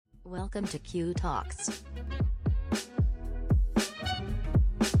Welcome to Q Talks.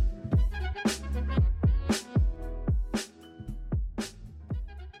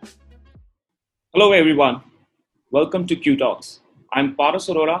 Hello, everyone. Welcome to Q Talks. I'm Paras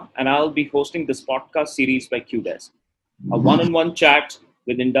Arora, and I'll be hosting this podcast series by QDesk, a one-on-one chat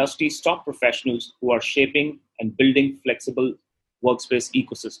with industry's top professionals who are shaping and building flexible workspace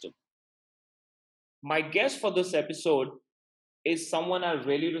ecosystem. My guest for this episode is someone I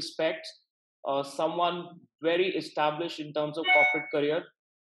really respect, someone very established in terms of corporate career.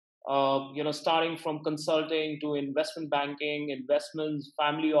 Starting from consulting to investment banking, investments,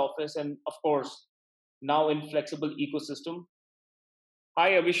 family office, and of course, now in flexible ecosystem.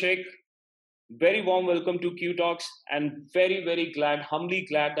 Hi, Abhishek. Very warm welcome to Q Talks, and very glad, humbly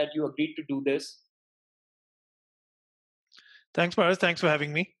glad that you agreed to do this. Thanks, Paras. Thanks for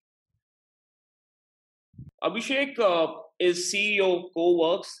having me. Abhishek is CEO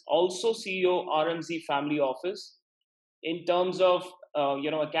CoWorks, also CEO RMZ Family Office. In terms of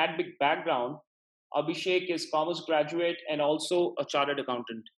academic background, Abhishek is commerce graduate and also a chartered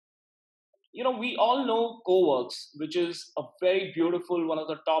accountant. We all know CoWorks, which is a very beautiful one of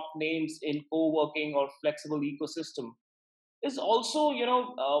the top names in co-working or flexible ecosystem. Is also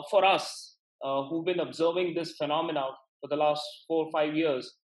for us who've been observing this phenomena for the last 4 or 5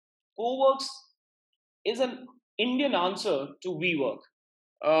 years. CoWorks is an Indian answer to WeWork.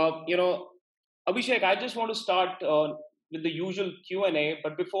 Uh, you know, Abhishek, I just want to start with the usual Q&A,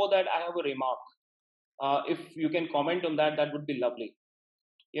 but before that, I have a remark. If you can comment on that, that would be lovely.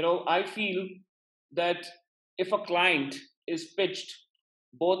 I feel that if a client is pitched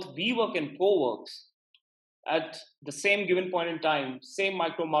both WeWork and CoWorks at the same given point in time, same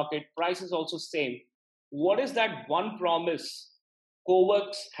micro market, price is also same. What is that one promise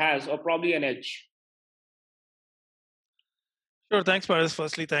CoWorks has, or probably an edge? Sure. Thanks, Paras.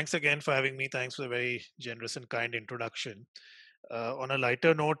 Firstly, thanks again for having me. Thanks for the very generous and kind introduction. On a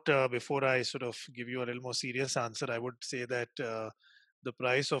lighter note, before I sort of give you a little more serious answer, I would say that the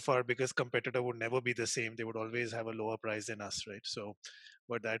price of our biggest competitor would never be the same. They would always have a lower price than us, right? So,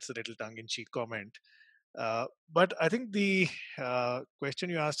 but that's a little tongue-in-cheek comment. But I think the question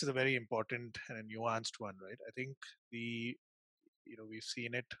you asked is a very important and nuanced one, right? I think the we've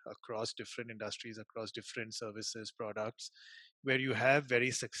seen it across different industries, across different services, products, where you have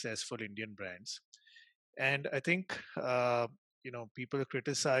very successful Indian brands. And I think people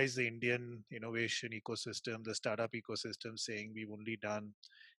criticize the Indian innovation ecosystem, the startup ecosystem, saying we've only done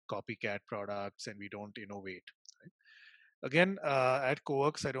copycat products and we don't innovate. Right? Again, at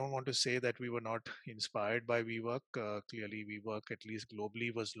CoWorks, I don't want to say that we were not inspired by WeWork. Clearly, WeWork, at least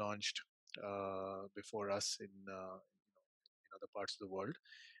globally, was launched before us in other parts of the world.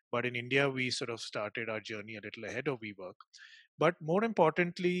 But in India, we sort of started our journey a little ahead of WeWork. But more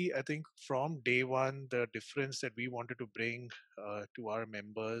importantly, I think from day one, the difference that we wanted to bring to our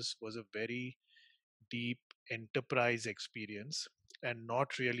members was a very deep enterprise experience and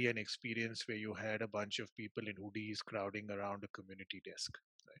not really an experience where you had a bunch of people in hoodies crowding around a community desk.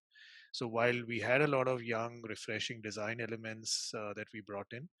 Right? So while we had a lot of young, refreshing design elements that we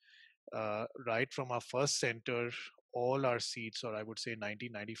brought in, right from our first center, all our seats, or I would say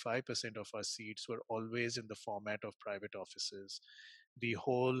 90-95% of our seats, were always in the format of private offices. The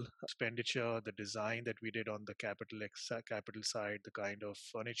whole expenditure, the design that we did on the capital side, the kind of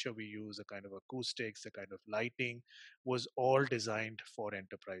furniture we use, the kind of acoustics, the kind of lighting, was all designed for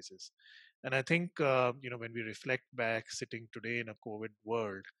enterprises. And I think when we reflect back, sitting today in a COVID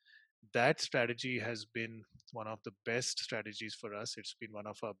world, that strategy has been one of the best strategies for us. It's been one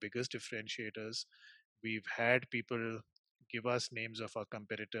of our biggest differentiators. We've had people give us names of our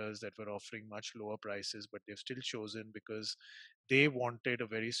competitors that were offering much lower prices, but they've still chosen because they wanted a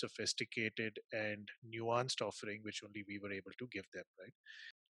very sophisticated and nuanced offering, which only we were able to give them, right?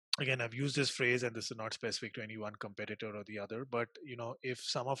 Again, I've used this phrase, and this is not specific to any one competitor or the other, but if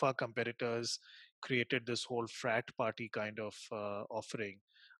some of our competitors created this whole frat party kind of offering,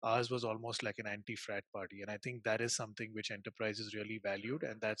 ours was almost like an anti-frat party. And I think that is something which enterprises really valued,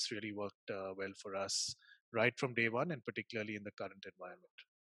 and that's really worked well for us right from day one, and particularly in the current environment.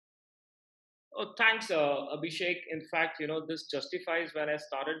 Oh, thanks, Abhishek. In fact, this justifies when I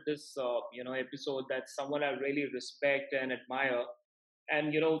started this, episode, that someone I really respect and admire,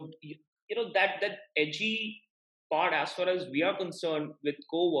 and that edgy part, as far as we are concerned with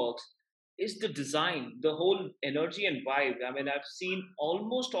CoWorks, is the design, the whole energy and vibe. I mean, I've seen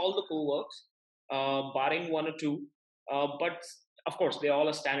almost all the CoWorks, barring one or two, but of course they all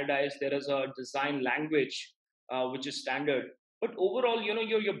are standardized. There is a design language which is standard, but overall,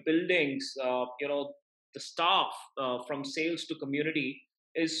 your buildings, the staff, from sales to community.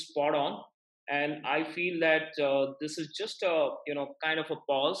 is spot on, and I feel that this is just a kind of a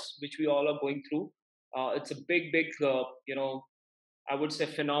pause which we all are going through. It's a big I would say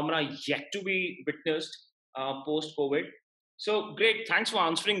phenomena yet to be witnessed post COVID. So great, thanks for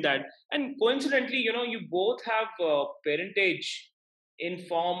answering that. And coincidentally, you both have parentage in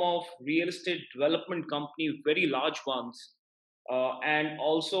form of real estate development company, very large ones, and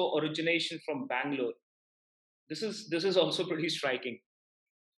also origination from Bangalore. This is also pretty striking.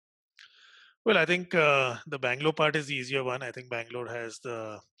 Well, I think the Bangalore part is the easier one. I think Bangalore has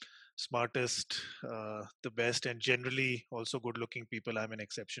the smartest, the best, and generally also good-looking people. I'm an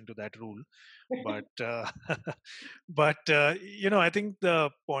exception to that rule, but but I think the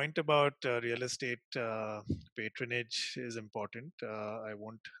point about real estate patronage is important. I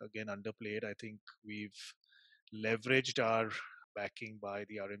won't again underplay it. I think we've leveraged our backing by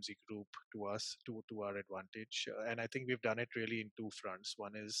the RMZ group to us to our advantage, and I think we've done it really in two fronts.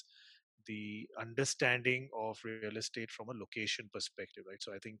 One is the understanding of real estate from a location perspective, right?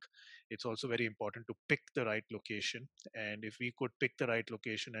 So I think it's also very important to pick the right location, and if we could pick the right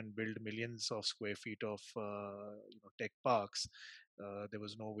location and build millions of square feet of tech parks, there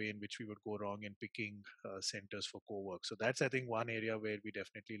was no way in which we would go wrong in picking centers for co-work. So that's, I think, one area where we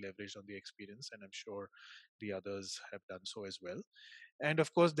definitely leveraged on the experience, and I'm sure the others have done so as well. And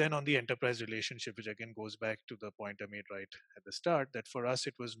of course, then on the enterprise relationship, which again goes back to the point I made right at the start, that for us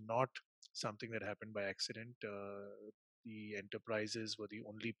it was not something that happened by accident. The enterprises were the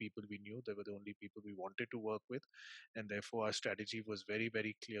only people we knew, they were the only people we wanted to work with, and therefore our strategy was very,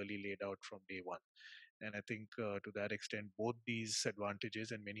 very clearly laid out from day one. And I think to that extent, both these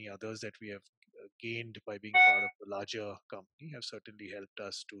advantages and many others that we have gained by being part of the larger company have certainly helped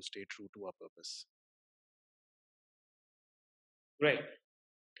us to stay true to our purpose. Right.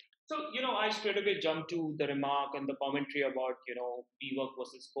 So, I straight away jumped to the remark and the commentary about, WeWork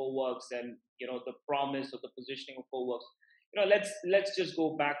versus co-works and, the promise or the positioning of co-works. Let's just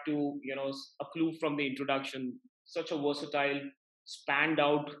go back to, a clue from the introduction. Such a versatile, spanned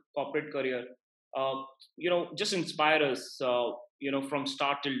out corporate career. Just inspire us, from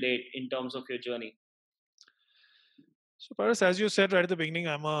start till date in terms of your journey. So, Paras, as you said right at the beginning,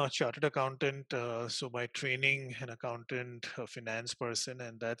 I'm a chartered accountant. So, by training, an accountant, a finance person,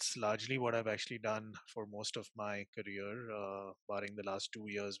 and that's largely what I've actually done for most of my career, barring the last 2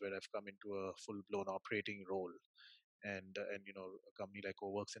 years where I've come into a full-blown operating role. And a company like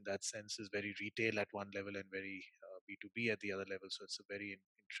Coworks in that sense is very retail at one level and very B2B at the other level. So, it's a very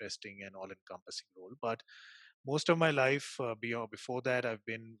interesting and all-encompassing role. But most of my life before that, I've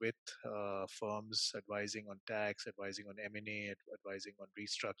been with firms advising on tax, advising on M&A, advising on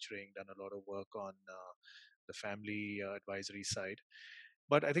restructuring, done a lot of work on the family advisory side.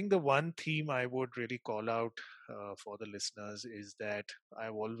 But I think the one theme I would really call out for the listeners is that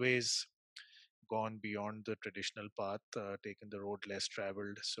I've always gone beyond the traditional path, taken the road less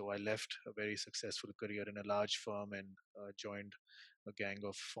traveled. So I left a very successful career in a large firm and joined a gang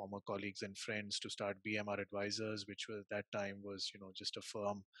of former colleagues and friends to start BMR Advisors, which was that time was just a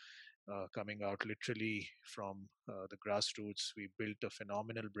firm coming out literally from the grassroots. We built a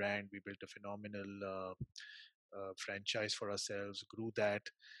phenomenal brand. We built a phenomenal franchise for ourselves. Grew that.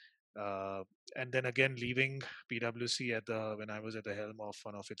 Uh, and then again, leaving PwC when I was at the helm of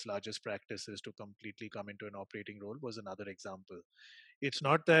one of its largest practices to completely come into an operating role was another example. It's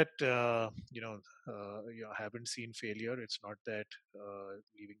not that I haven't seen failure. It's not that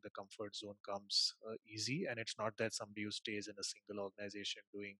leaving the comfort zone comes easy, and it's not that somebody who stays in a single organization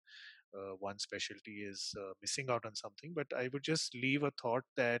doing one specialty is missing out on something. But I would just leave a thought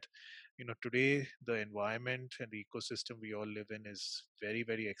that today the environment and the ecosystem we all live in is very,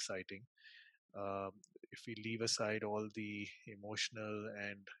 very exciting. um, if we leave aside all the emotional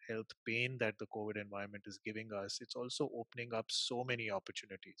and health pain that the COVID environment is giving us, it's also opening up so many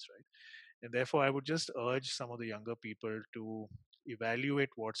opportunities, right? And therefore, I would just urge some of the younger people to evaluate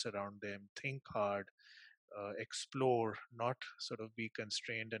what's around them, think hard, explore, not sort of be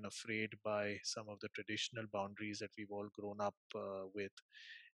constrained and afraid by some of the traditional boundaries that we've all grown up with.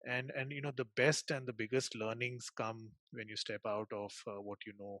 And the best and the biggest learnings come when you step out of what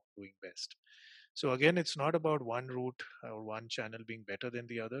you know doing best. So again, it's not about one route or one channel being better than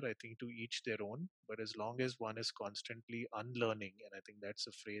the other. I think to each their own, but as long as one is constantly unlearning, and I think that's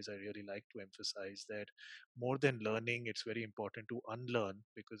a phrase I really like to emphasize, that more than learning, it's very important to unlearn,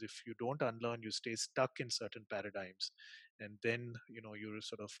 because if you don't unlearn, you stay stuck in certain paradigms, and then your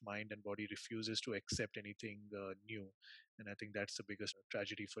sort of mind and body refuses to accept anything new, and I think that's the biggest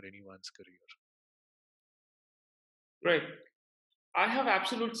tragedy for anyone's career. Right. I have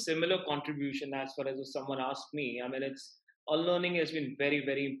absolute similar contribution as far as if someone asked me. I mean, it's unlearning has been very,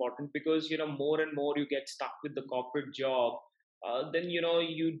 very important, because more and more you get stuck with the corporate job. Then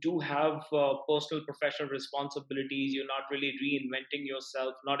you do have personal professional responsibilities. You're not really reinventing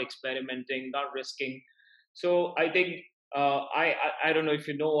yourself, not experimenting, not risking. So I think, I don't know if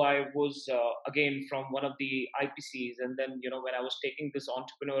you know, I was again from one of the IPCs, and then when I was taking this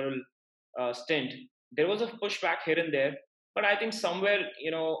entrepreneurial stint, there was a pushback here and there. But I think somewhere,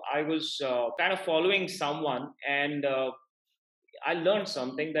 I was kind of following someone, and I learned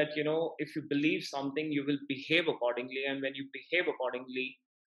something, that if you believe something, you will behave accordingly, and when you behave accordingly,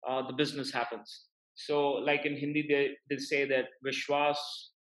 the business happens. So, like in Hindi, they say that Vishwas,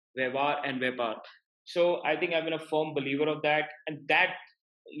 Vyavhar, and Vyapar. So, I think I've been a firm believer of that, and that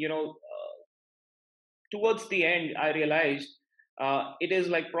you know towards the end, I realized it is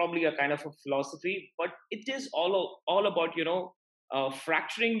like probably a kind of a philosophy, but it is all about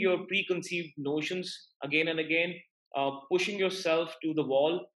fracturing your preconceived notions again and again, pushing yourself to the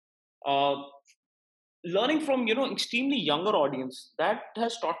wall, uh, learning from extremely younger audience. That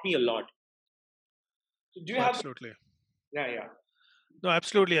has taught me a lot. So do you Oh, have? absolutely. Yeah, yeah. No,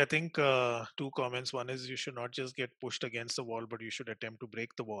 absolutely. I think two comments. One is you should not just get pushed against the wall, but you should attempt to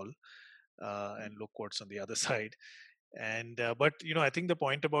break the wall and look what's on the other side. And but I think the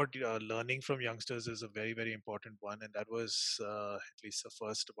point about learning from youngsters is a very, very important one, and that was at least the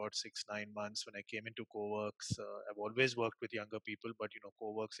first about 6 9 months when I came into Coworks. I've always worked with younger people, but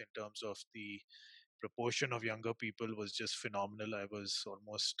Coworks, in terms of the proportion of younger people, was just phenomenal. I was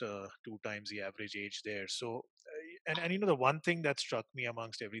almost two times the average age there. So and the one thing that struck me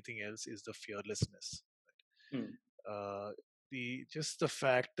amongst everything else is the fearlessness. Hmm. uh, the just the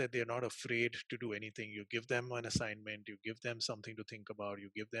fact that they're not afraid to do anything. You give them an assignment, you give them something to think about, you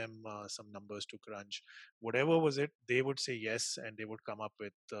give them some numbers to crunch, whatever was it, they would say yes, and they would come up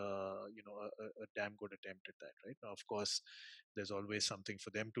with a damn good attempt at that. Right now, of course, there's always something for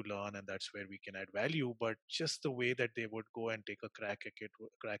them to learn, and that's where we can add value. But just the way that they would go and take a crack at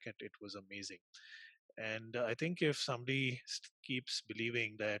it was amazing. And I think if somebody keeps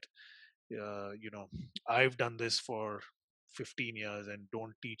believing that I've done this for 15 years and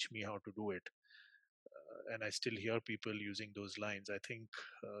don't teach me how to do it, and I still hear people using those lines. I think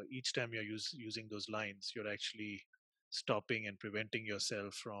each time you're using those lines, you're actually stopping and preventing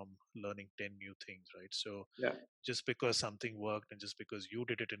yourself from learning 10 new things, right? So Yeah. just because something worked and just because you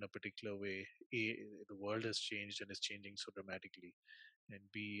did it in a particular way, A, the world has changed and is changing so dramatically, and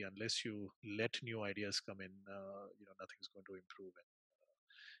B, unless you let new ideas come in, nothing's going to improve.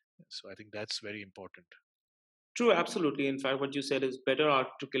 And so I think that's very important. True, absolutely. In fact, what you said is better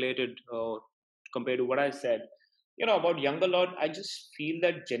articulated compared to what I said. About younger lot, I just feel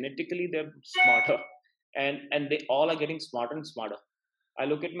that genetically they're smarter, and they all are getting smarter and smarter. I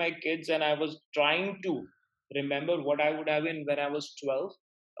look at my kids, and I was trying to remember what I would have been when I was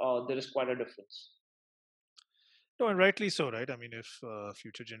 12. There is quite a difference. No, and rightly so, right? I mean, if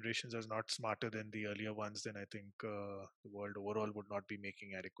future generations are not smarter than the earlier ones, then I think the world overall would not be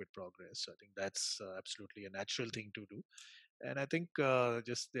making adequate progress. So I think that's absolutely a natural thing to do. And I think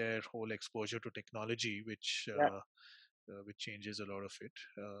just their whole exposure to technology, Yeah. which changes a lot of it.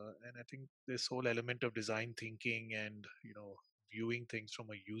 And I think this whole element of design thinking and viewing things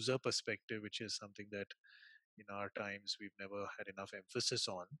from a user perspective, which is something that in our times we've never had enough emphasis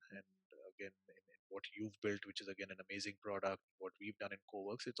on. And again, in what you've built, which is again an amazing product, what we've done in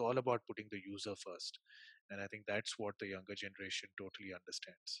Coworks, it's all about putting the user first. And I think that's what the younger generation totally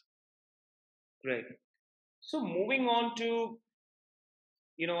understands. Great. So moving on to,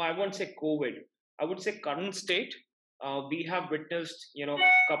 I won't say COVID. I would say current state. We have witnessed,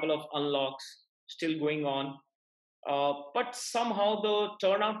 couple of unlocks still going on. But somehow the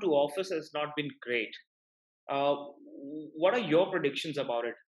turnout to office has not been great. Uh, what are your predictions about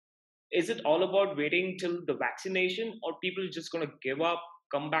it? Is it all about waiting till the vaccination, or people just going to give up,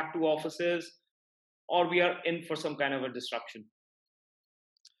 come back to offices, or we are in for some kind of a disruption?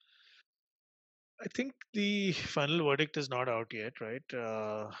 I think the final verdict is not out yet, right?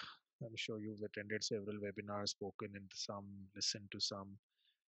 I'm sure you've attended several webinars, spoken in some, listened to some.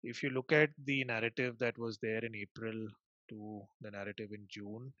 If you look at the narrative that was there in April to the narrative in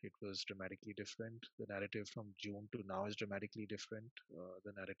June, it was dramatically different. The narrative from June to now is dramatically different.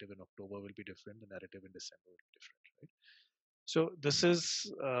 The narrative in October will be different. The narrative in December will be different, right? So this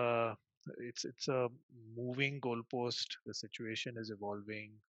is it's a moving goalpost. The situation is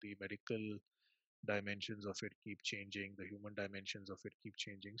evolving. The medical dimensions of it keep changing. The human dimensions of it keep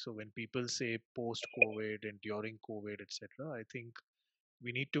changing. So when people say post COVID and during COVID, etc., I think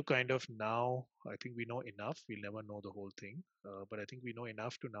we need to kind of now, I think we know enough. We'll never know the whole thing, but I think we know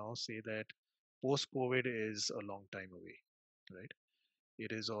enough to now say that post COVID is a long time away. right?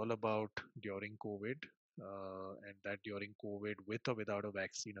 It is all about during COVID, and that during COVID, with or without a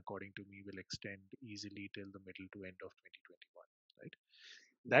vaccine, according to me, will extend easily till the middle to end of 2021, right?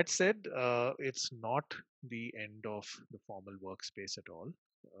 That said, it's not the end of the formal workspace at all.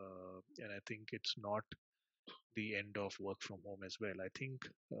 And I think it's not the end of work from home as well. I think,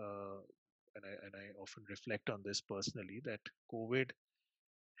 and I often reflect on this personally, that COVID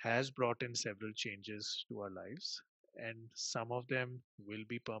has brought in several changes to our lives, and some of them will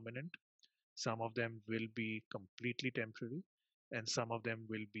be permanent, some of them will be completely temporary, and some of them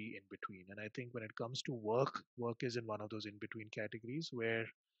will be in between. And I think when it comes to work, work is in one of those in between categories where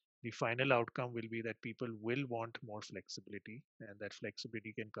the final outcome will be that people will want more flexibility, and that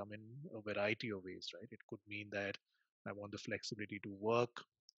flexibility can come in a variety of ways, right? It could mean that I want the flexibility to work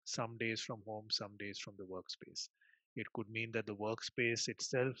some days from home, some days from the workspace. It could mean that the workspace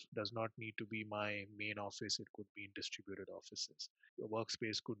itself does not need to be my main office, it could be in distributed offices. A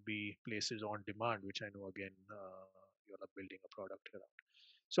workspace could be places on demand, which I know again you're not building a product around.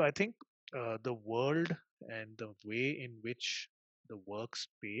 So I think the world and the way in which the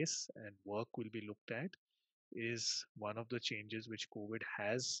workspace and work will be looked at is one of the changes which COVID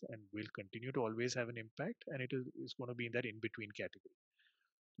has and will continue to always have an impact, and is going to be in that in between category.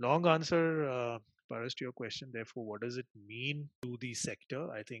 Long answer, Paras, to your question. Therefore, what does it mean to the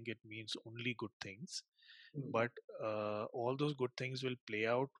sector? I think it means only good things. But all those good things will play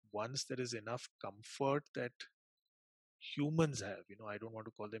out once there is enough comfort that humans have. I don't want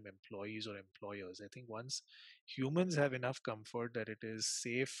to call them employees or employers. I think once humans have enough comfort that it is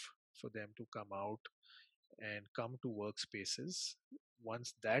safe for them to come out and come to workspaces,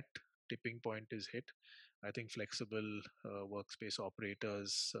 once that tipping point is hit, I think flexible workspace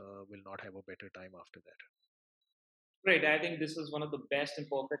operators will not have a better time after that. Great. I think this is one of the best and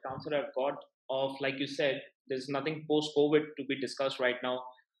perfect answer I've got of, like you said, there's nothing post COVID to be discussed right now.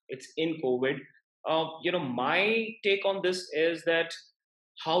 It's in COVID. My take on this is that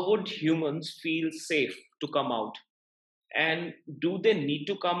how would humans feel safe to come out? And do they need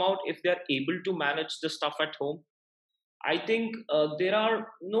to come out if they're able to manage the stuff at home? I think there are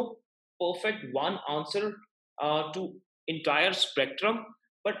no perfect one answer to entire spectrum,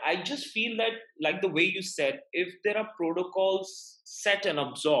 but I just feel that, like the way you said, if there are protocols set and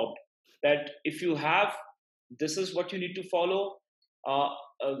absorbed, that if you have, this is what you need to follow uh,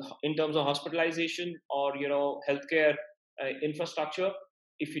 in terms of hospitalization or healthcare infrastructure.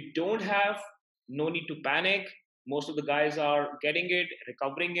 If you don't have, no need to panic. Most of the guys are getting it,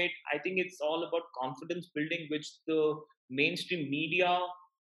 recovering it. I think it's all about confidence building, which the mainstream media,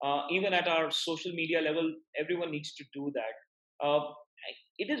 even at our social media level, everyone needs to do that.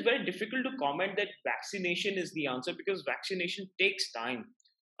 It is very difficult to comment that vaccination is the answer because vaccination takes time.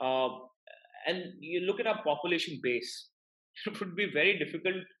 Uh, and you look at our population base, it would be very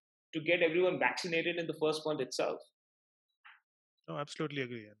difficult to get everyone vaccinated in the first month itself. No, absolutely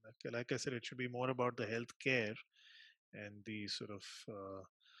agree. And like I said, it should be more about the health care and the sort of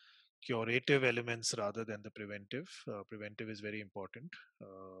curative elements rather than the preventive. Preventive is very important.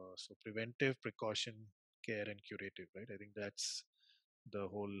 So preventive, precaution, care, and curative, right? I think that's the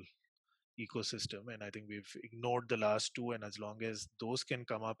whole ecosystem, and I think we've ignored the last two. And as long as those can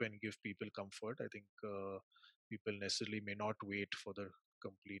come up and give people comfort, I think people necessarily may not wait for the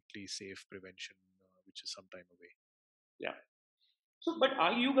completely safe prevention, which is some time away. Yeah. So, but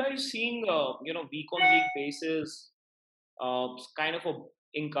are you guys seeing, week on week basis, kind of a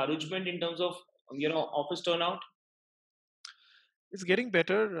encouragement in terms of, office turnout? It's getting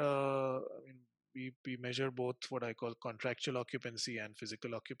better. I mean, we measure both what I call contractual occupancy and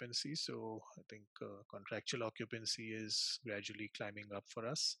physical occupancy. So I think contractual occupancy is gradually climbing up for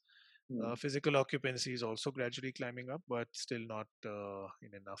us. Hmm. Physical occupancy is also gradually climbing up, but still not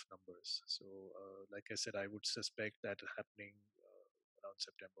in enough numbers. So, like I said, I would suspect that happening around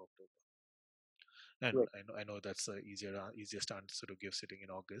September, October. And Right. I know that's the easiest answer to give sitting in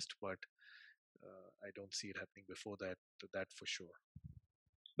August, but I don't see it happening before that. That for sure.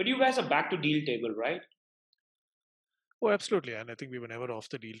 But you guys are back to deal table, right? Oh, absolutely. And I think we were never off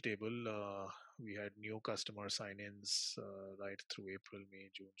the deal table. We had new customer sign-ins right through April, May,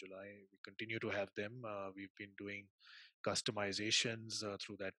 June, July. We continue to have them. We've been doing customizations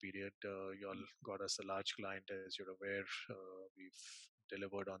through that period. You all got us a large client, as you're aware. We've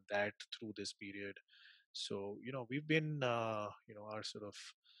delivered on that through this period. So, we've been, our sort of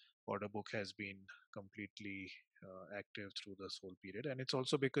order book has been completely active through this whole period. And it's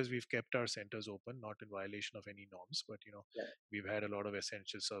also because we've kept our centers open, not in violation of any norms, but, Yeah. we've had a lot of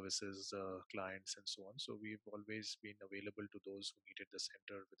essential services clients and so on. So we've always been available to those who needed the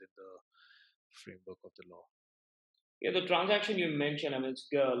center within the framework of the law. Yeah, the transaction you mentioned, I mean, it's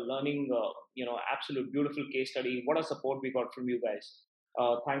learning, absolute beautiful case study. What a support we got from you guys.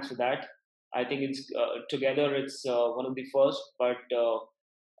 Thanks for that. I think it's together. It's one of the first, but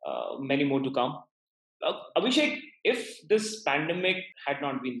many more to come. Abhishek, if this pandemic had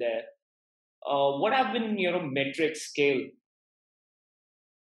not been there, what have been metrics scale?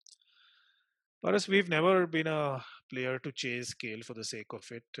 Paras, we've never been a player to chase scale for the sake of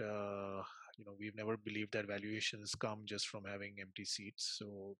it. We've never believed that valuations come just from having empty seats.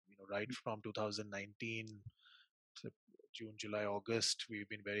 So, right from 2019, Sep- June, July, August, we've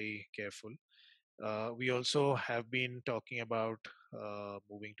been very careful. We also have been talking about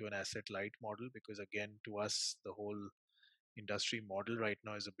moving to an asset light model because, again, to us, the whole industry model right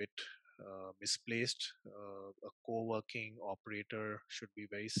now is a bit misplaced. A co-working operator should be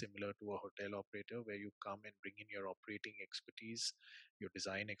very similar to a hotel operator, where you come and bring in your operating expertise, your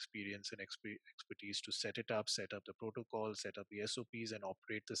design experience and expertise to set it up, set up the protocol, set up the SOPs, and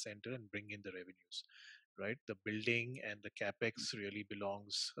operate the center and bring in the revenues. Right, the building and the capex really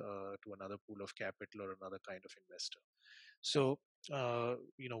belongs to another pool of capital or another kind of investor. So,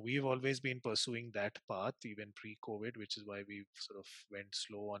 we've always been pursuing that path even pre-COVID, which is why we've sort of went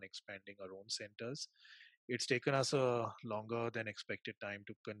slow on expanding our own centers. It's taken us a longer than expected time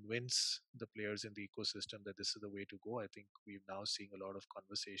to convince the players in the ecosystem that this is the way to go. I think we're now seeing a lot of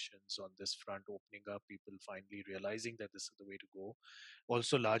conversations on this front opening up, people finally realizing that this is the way to go.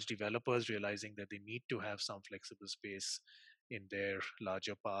 Also, large developers realizing that they need to have some flexible space in their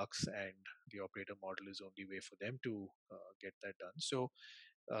larger parks, and the operator model is only way for them to get that done. So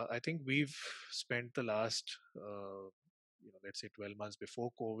I think we've spent the last let's say 12 months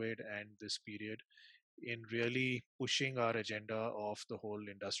before COVID and this period in really pushing our agenda of the whole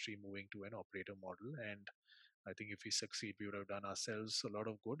industry moving to an operator model. And I think if we succeed, we would have done ourselves a lot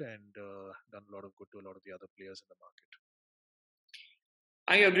of good and done a lot of good to a lot of the other players in the market.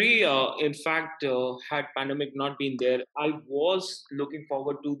 I agree. In fact, had pandemic not been there, I was looking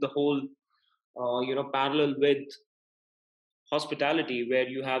forward to the whole, parallel with hospitality, where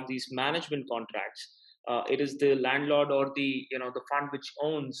you have these management contracts. It is the landlord or the fund which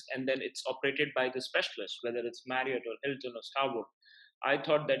owns, and then it's operated by the specialist, whether it's Marriott or Hilton or Starwood. I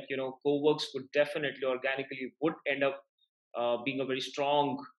thought that CoWorks would definitely organically would end up being a very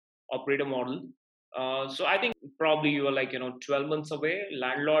strong operator model. So I think probably you are like 12 months away.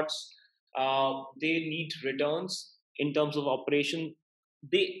 Landlords, they need returns in terms of operation.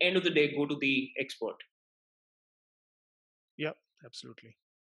 The end of the day go to the expert. Yeah, absolutely.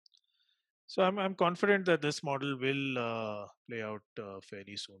 So I'm confident that this model will play out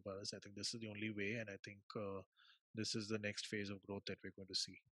fairly soon, Paras. I think this is the only way, and I think this is the next phase of growth that we're going to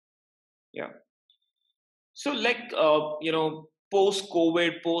see. Yeah. So, like, post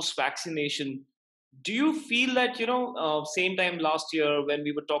COVID, post vaccination, do you feel that, same time last year when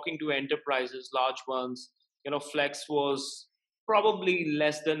we were talking to enterprises, large ones, Flex was probably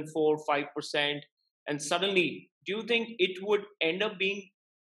less than 4 5%. And suddenly, do you think it would end up being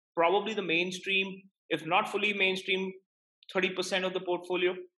probably the mainstream, if not fully mainstream, 30% of the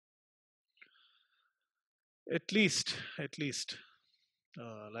portfolio? At least.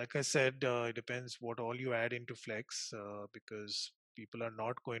 Like I said, it depends what all you add into Flex, because people are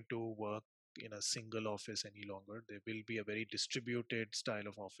not going to work in a single office any longer. There will be a very distributed style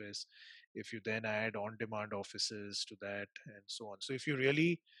of office. If you then add on-demand offices to that, and so on. So if you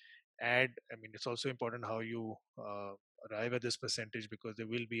really add, I mean, it's also important how you arrive at this percentage, because there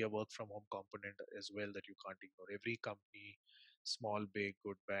will be a work from home component as well that you can't ignore. Every company, small, big,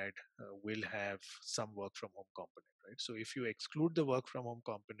 good, bad, will have some work from home component, right? So if you exclude the work from home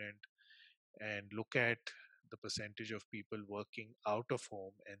component and look at the percentage of people working out of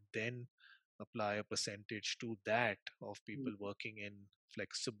home, and then apply a percentage to that of people working in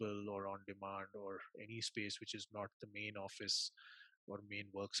flexible or on demand or any space which is not the main office or main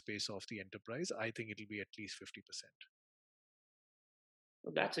workspace of the enterprise, I think it'll be at least 50%.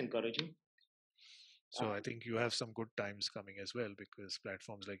 Well, that's encouraging. So I think you have some good times coming as well, because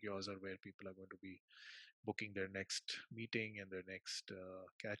platforms like yours are where people are going to be booking their next meeting and their next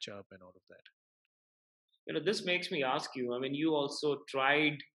catch up and all of that. This makes me ask you. I mean, you also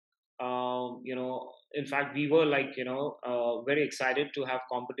tried. In fact, we were like very excited to have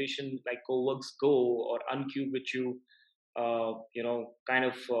competition like CoWorks Go or Uncube, which you kind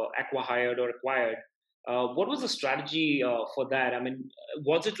of acqui-hired or acquired. What was the strategy for that? I mean,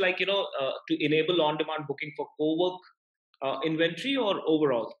 was it like to enable on-demand booking for co-work inventory or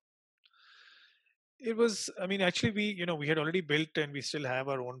overall? It was, I mean, actually, we had already built and we still have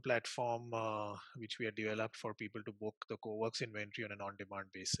our own platform, which we had developed for people to book the CoWorks inventory on an on-demand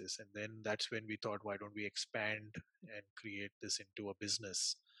basis. And then that's when we thought, why don't we expand and create this into a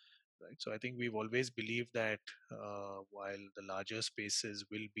business, right? So I think we've always believed that while the larger spaces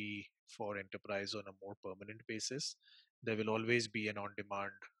will be for enterprise on a more permanent basis, there will always be an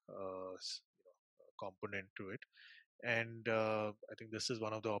on-demand component to it. And I think this is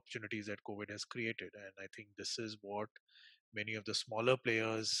one of the opportunities that COVID has created. And I think this is what many of the smaller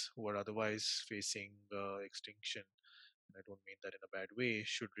players who are otherwise facing extinction, and I don't mean that in a bad way,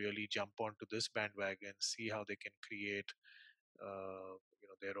 should really jump onto this bandwagon, see how they can create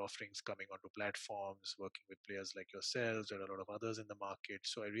their offerings coming onto platforms, working with players like yourselves. There are a lot of others in the market.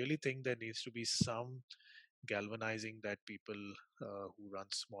 So I really think there needs to be some galvanizing that people who run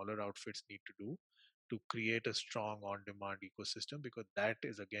smaller outfits need to do to create a strong on-demand ecosystem, because that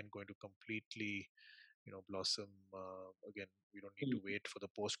is again going to completely blossom. Again, we don't need to wait for the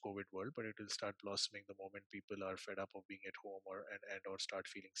post-COVID world, but it will start blossoming the moment people are fed up of being at home or start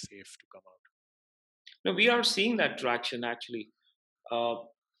feeling safe to come out. No, we are seeing that traction actually. Uh,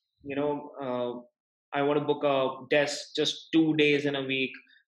 you know, I want to book a desk just 2 days in a week.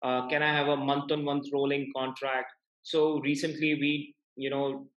 Can I have a month-on-month rolling contract? So recently, we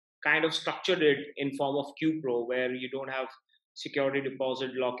kind of structured it in form of QPro, where you don't have security deposit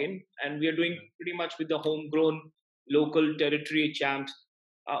lock-in, and we are doing pretty much with the homegrown local territory champs.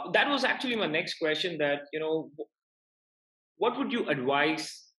 That was actually my next question. That what would you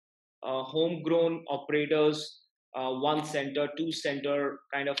advise homegrown operators, one center, two center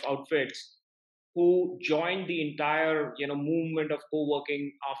kind of outfits who joined the entire movement of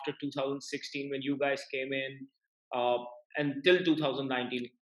co-working after 2016 when you guys came in uh, until 2019?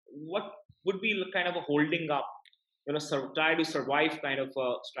 What would be kind of a holding up, try to survive kind of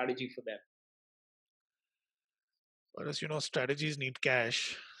a strategy for them? Whereas, strategies need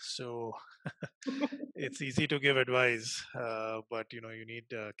cash. So it's easy to give advice, but you need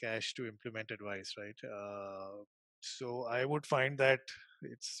cash to implement advice, right? So I would find that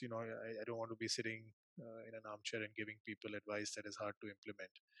it's I don't want to be sitting in an armchair and giving people advice that is hard to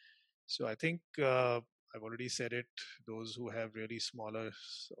implement. So I think I've already said it. Those who have really smaller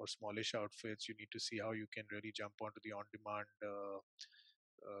or smallish outfits, you need to see how you can really jump onto the on-demand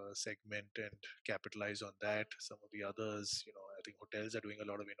segment and capitalize on that. Some of the others, I think hotels are doing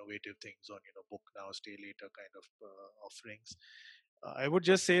a lot of innovative things on, book now, stay later kind of offerings. I would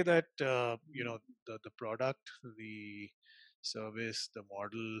just say that, the product, the service, the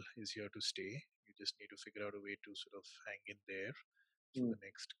model is here to stay. You just need to figure out a way to sort of hang in there for Mm. the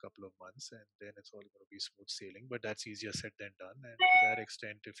next couple of months, and then it's all going to be smooth sailing. But that's easier said than done. And to that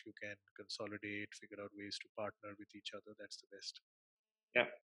extent, if you can consolidate, figure out ways to partner with each other, that's the best. Yeah.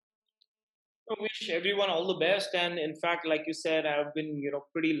 I wish everyone all the best. And in fact, like you said, I've been,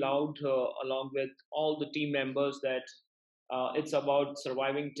 pretty loud along with all the team members that it's about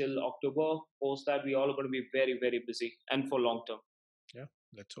surviving till October. Post that, we all are going to be very, very busy and for long term. Yeah,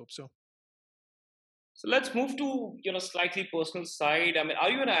 let's hope so. So let's move to, slightly personal side. I mean, are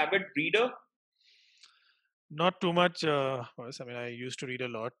you an avid reader? Not too much. Boris. I mean, I used to read a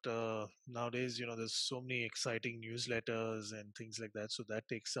lot. Nowadays, there's so many exciting newsletters and things like that. So that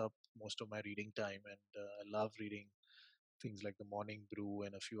takes up most of my reading time. And I love reading things like the Morning Brew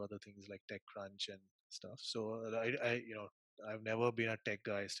and a few other things like TechCrunch and stuff. So I've never been a tech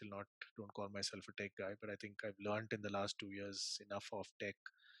guy. Still not, don't call myself a tech guy. But I think I've learned in the last 2 years enough of tech,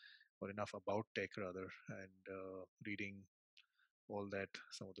 or enough about tech rather, and reading all that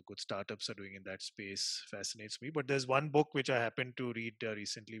some of the good startups are doing in that space fascinates me. But there's one book which I happened to read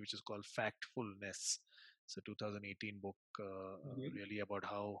recently, which is called Factfulness. It's a 2018 book, really about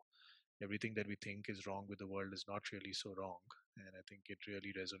how everything that we think is wrong with the world is not really so wrong. And I think it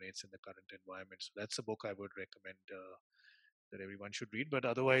really resonates in the current environment. So that's a book I would recommend that everyone should read. But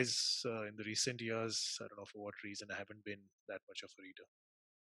otherwise, in the recent years, I don't know for what reason, I haven't been that much of a reader.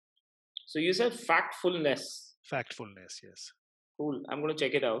 So you said Factfulness. Factfulness, yes. Cool. I'm going to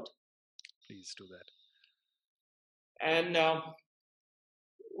check it out. Please do that. And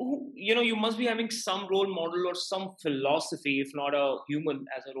you must be having some role model or some philosophy, if not a human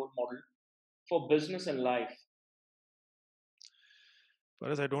as a role model for business and life.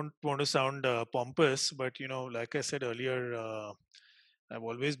 Whereas I don't want to sound pompous, but like I said earlier, I've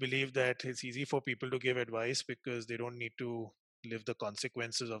always believed that it's easy for people to give advice because they don't need to live the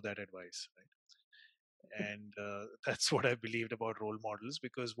consequences of that advice, right? And that's what I believed about role models,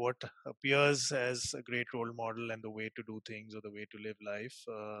 because what appears as a great role model and the way to do things or the way to live life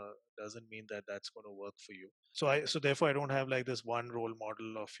doesn't mean that that's going to work for you. So therefore I don't have like this one role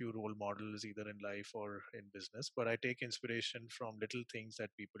model or few role models either in life or in business, but I take inspiration from little things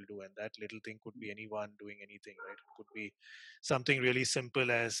that people do, and that little thing could be anyone doing anything, right? It could be something really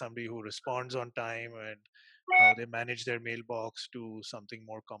simple as somebody who responds on time and how they manage their mailbox, to something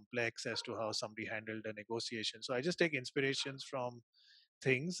more complex as to how somebody handled a negotiation. So I just take inspirations from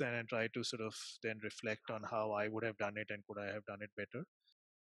things and I try to sort of then reflect on how I would have done it and could I have done it better.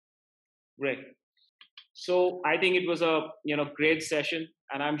 Great. So I think it was a great session,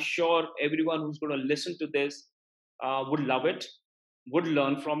 and I'm sure everyone who's going to listen to this would love it, would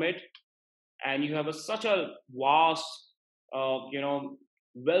learn from it, and you have such a vast,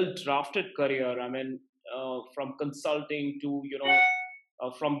 well drafted career. I mean, from consulting to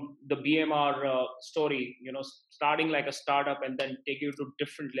from the BMR story, starting like a startup and then take you to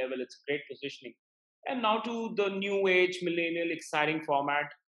different level. It's great positioning, and now to the new age millennial exciting format,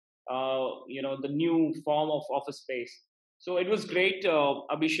 the new form of office space. So it was great,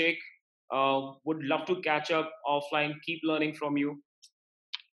 Abhishek. Would love to catch up offline, keep learning from you.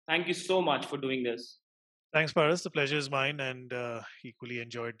 Thank you so much for doing this. Thanks, Paras. The pleasure is mine, and equally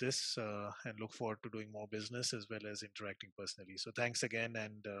enjoyed this and look forward to doing more business as well as interacting personally. So thanks again,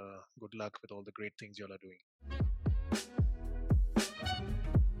 and good luck with all the great things you all are doing.